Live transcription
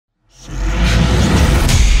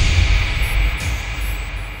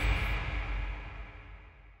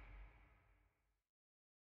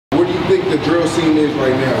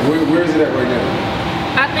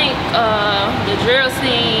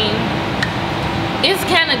it's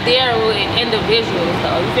kind of there with individuals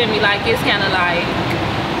though. You feel me? Like it's kind of like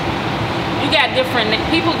you got different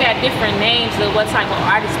people got different names of what type of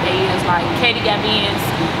artist they is. Like Katie got Benz,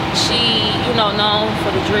 she known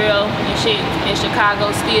for the drill and shit in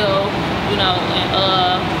Chicago still, and you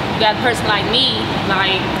got a person like me.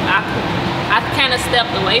 Like I kind of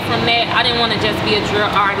stepped away from that. I didn't want to just be a drill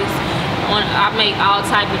artist. I make all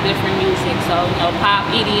type of different music, so pop,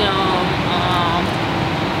 EDM,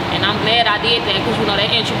 and I'm glad I did that because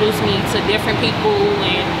that introduced me to different people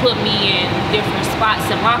and put me in different spots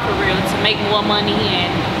in my career to make more money and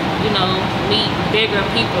meet bigger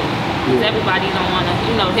people. Because everybody don't want to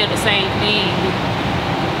hear the same thing.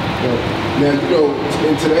 Now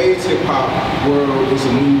in today's hip hop world, it's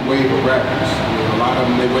a new wave of rappers. A lot of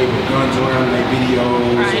them, they wave with guns around in their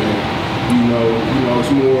videos. Right. And, it's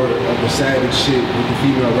more of the savage shit with the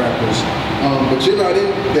female rappers. But you're not in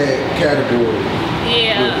that category.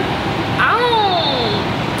 Yeah.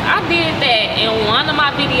 I did that in one of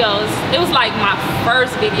my videos. It was like my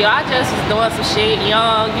first video. I just was doing some shit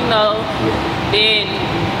young, Then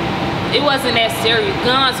it wasn't that serious.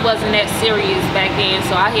 Guns wasn't that serious back then,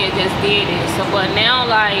 so I had just did it. So, but now,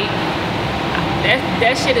 like,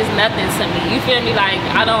 that shit is nothing to me. You feel me? Like,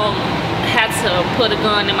 I don't have to put a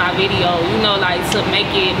gun in my video, like to make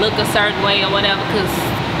it look a certain way or whatever, because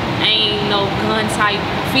I ain't no gun type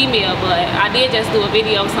female. But I did just do a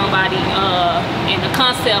video of somebody, and the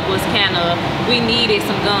concept was kind of, we needed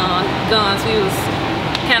some guns. We was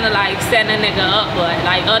kind of like setting a nigga up, but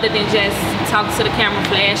like other than just talking to the camera,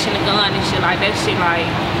 flashing the gun and shit, like that shit, like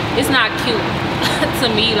it's not cute to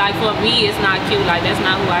me. Like for me, it's not cute. Like that's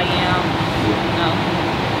not who I am.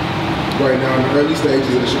 Right now, in the early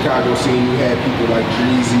stages of the Chicago scene, you had people like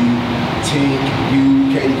Dreezy, Tink,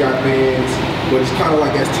 you, Katie got Benz. But it's kind of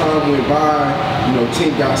like as time went by,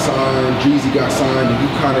 Tink got signed, Dreezy got signed, and you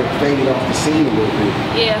kind of faded off the scene a little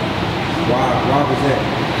bit. Yeah. Why was that?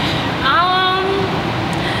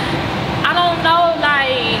 I don't know.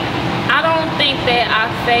 Like, I don't think that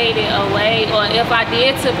I faded away, or if I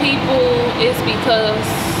did to people, it's because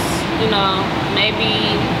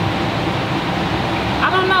maybe. I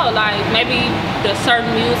don't know, like maybe the certain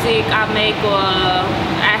music I make or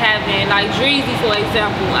I haven't, like Dreezy for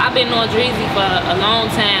example. I've been on Dreezy for a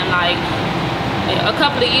long time, like a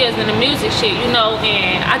couple of years in the music shit, and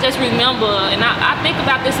I just remember, and I think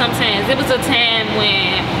about this sometimes. It was a time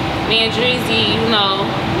when me and Dreezy,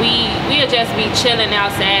 we'll just be chilling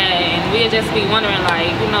outside and we'll just be wondering,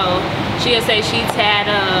 like, she'll say she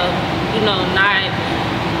tired of, not.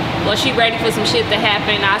 Well, she ready for some shit to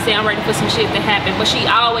happen. I say I'm ready for some shit to happen. But she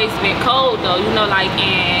always been cold though, like,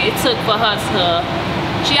 and it took for her to,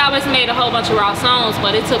 she always made a whole bunch of raw songs,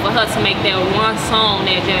 but it took for her to make that one song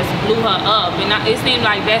that just blew her up. And it seemed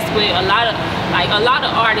like that's with a lot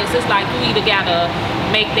of artists. It's like you either gotta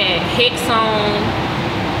make that hit song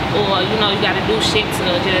or, you gotta do shit to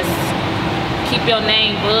just keep your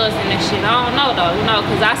name buzzing and shit. I don't know though,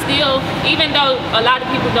 because I still, even though a lot of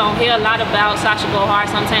people don't hear a lot about Sasha Go Hard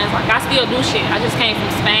sometimes, like I still do shit. I just came from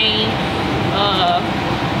Spain,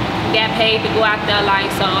 got paid to go out there, like,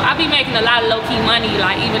 so I be making a lot of low-key money,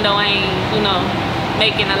 like, even though I ain't,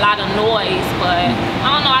 making a lot of noise, but I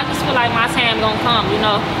don't know, I just feel like my time gonna come,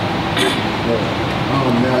 Now,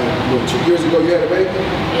 what, 2 years ago you had a baby?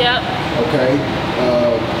 Yep. Okay.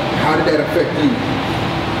 How did that affect you?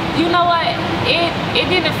 You know what? It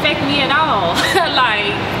didn't affect me at all.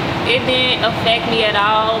 Like, it didn't affect me at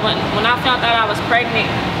all. When I found out I was pregnant,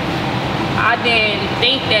 I didn't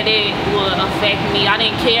think that it would affect me. I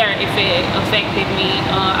didn't care if it affected me.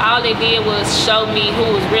 All it did was show me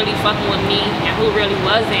who was really fucking with me and who really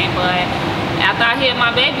wasn't. But after I had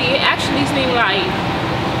my baby, it actually seemed like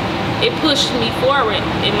it pushed me forward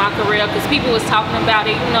in my career, because people was talking about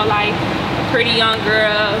it, like, pretty young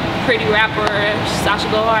girl, pretty rapper, Sasha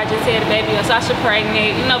Go Hard just had a baby, or Sasha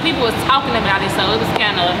pregnant. People was talking about it, so it was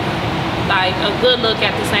kind of like a good look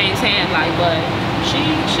at the same time. Like, but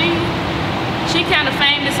she kind of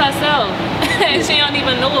famous herself, and she don't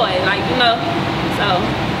even know it. Like, so.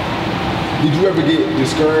 Did you ever get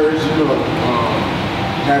discouraged?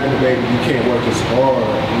 Having a baby, you can't work as hard,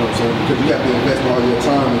 because you have to invest all your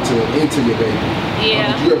time into your baby.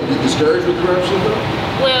 Yeah. Did you ever get discouraged with the rap shit though?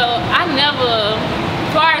 Well, I never,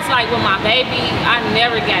 as far as like with my baby, I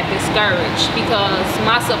never got discouraged because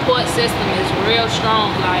my support system is real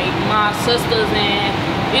strong. Like my sisters and,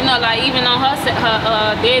 like even on her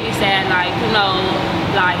daddy side, like,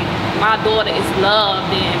 like my daughter is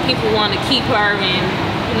loved and people want to keep her and,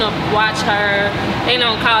 watch her. They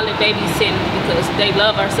don't call it babysitting because they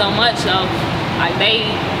love her so much. So like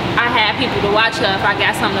I have people to watch her if I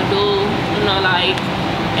got something to do, like,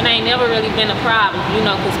 it ain't never really been a problem, you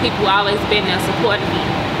know, because people always been there supporting me.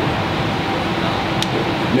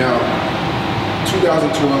 Now, 2012,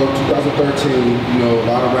 2013, you know, a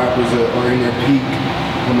lot of rappers are in their peak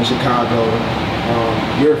in Chicago.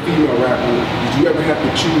 You're a female rapper. Did you ever have to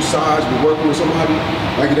choose sides with working with somebody?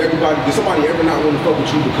 Like, did somebody ever not want to fuck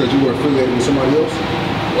with you because you were affiliated with somebody else?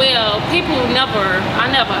 Well, I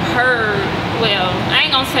never heard, well, I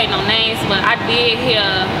ain't gonna say no names, but I did hear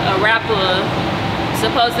a rapper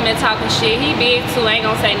supposed to be talking shit. He big too, I ain't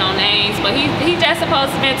gonna say no names, but he just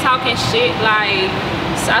supposed to be talking shit like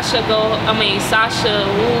Sasha I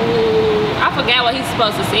forgot what he's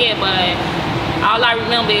supposed to say, but all I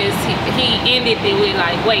remember is he ended it with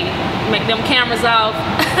like, wait, make them cameras off.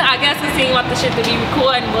 I guess he didn't want the shit to be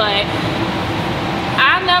recording, but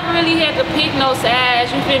I never really had to pick no sides,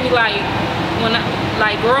 you feel me? Like, when I,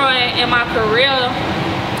 growing in my career,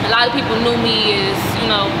 a lot of people knew me as, you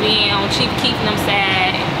know, being on Chief Keef and them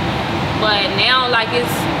side. But now, like,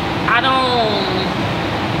 I don't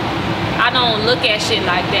look at shit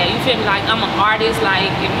like that, you feel me? Like, I'm an artist, like,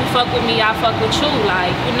 if you fuck with me, I fuck with you.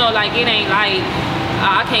 Like, you know, like, it ain't like,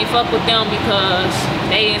 I can't fuck with them because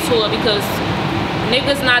they into it, because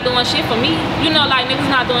niggas not doing shit for me. You know, like, niggas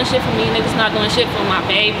not doing shit for me, niggas not doing shit for my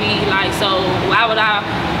baby. Like, so why would I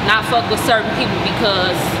not fuck with certain people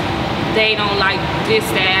because they don't like this,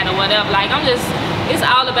 that, or whatever? Like, it's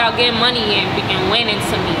all about getting money and winning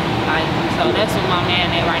to me. Like, so that's what my man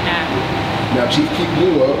at right now. Now, Chief Keef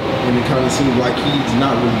blew up, and it kind of seems like he's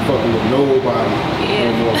not really fucking with nobody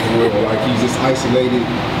anymore for real. Like, he's just isolated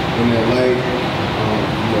in LA. You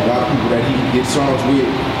know, a lot of people that he did songs with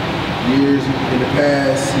years in the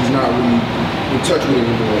past, he's not really in touch with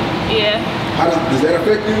anymore. Yeah. Does that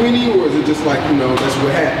affect you any, or is it just like, you know, that's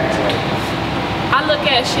what happens? Like, I look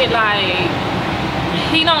at shit like,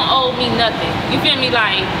 he don't owe me nothing. You feel me?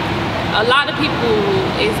 Like, a lot of people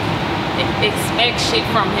expect shit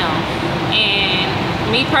from him, and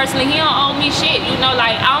me personally, he don't owe me shit. You know,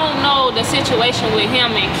 like, I don't know the situation with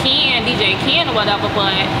him and DJ Ken or whatever,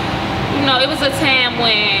 but you know, it was a time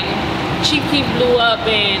when Chief Keef blew up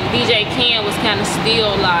and DJ Ken was kind of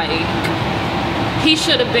still like, he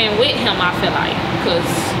should have been with him, I feel like, because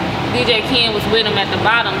DJ Ken was with him at the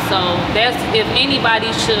bottom. So that's, if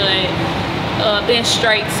anybody should been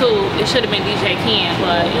straight too, it should have been DJ Ken.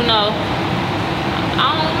 But you know,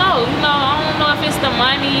 I don't know, I don't know if it's the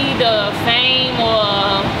money, the fame,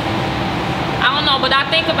 or I don't know, but I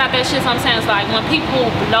think about that shit sometimes. Like, when people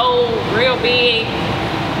blow real big,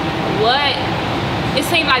 it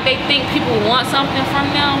seems like they think people want something from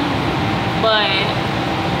them, but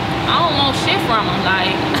I don't want shit from them.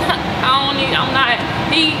 Like,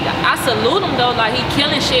 I salute him though, like, he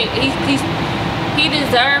killing shit. He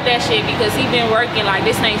deserved that shit because he been working. Like,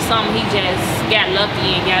 this ain't something he just got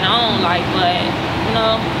lucky and got on, like, but, you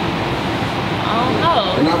know, I don't know.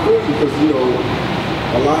 And I feel you, because, you know,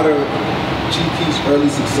 a lot of Chief Keef's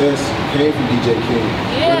early success came from DJ Ken.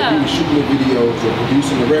 Yeah. Whether he was shooting the videos or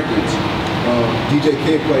producing the records, DJ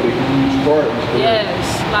Ken played a huge part. Yes,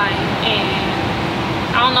 like, and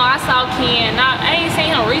I don't know, I saw Ken, I ain't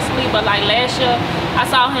seen him recently, but like last year, I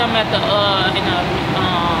saw him at the, in a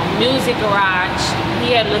music garage.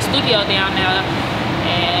 He had a little studio down there,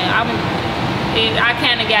 and I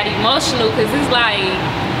kind of got emotional, because it's like,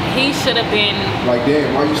 he should have been like,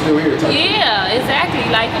 damn, why you still here? Yeah, exactly.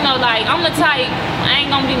 Like, you know, like, I'm the type, I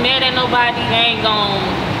ain't gonna be mad at nobody. I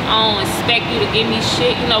don't expect you to give me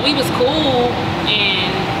shit. You know, we was cool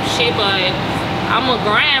and shit, but I'm a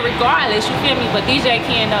grind regardless, you feel me? But DJ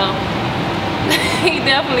Ken though, he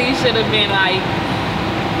definitely should have been like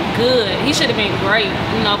good. He should have been great,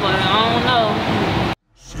 you know, but I don't know.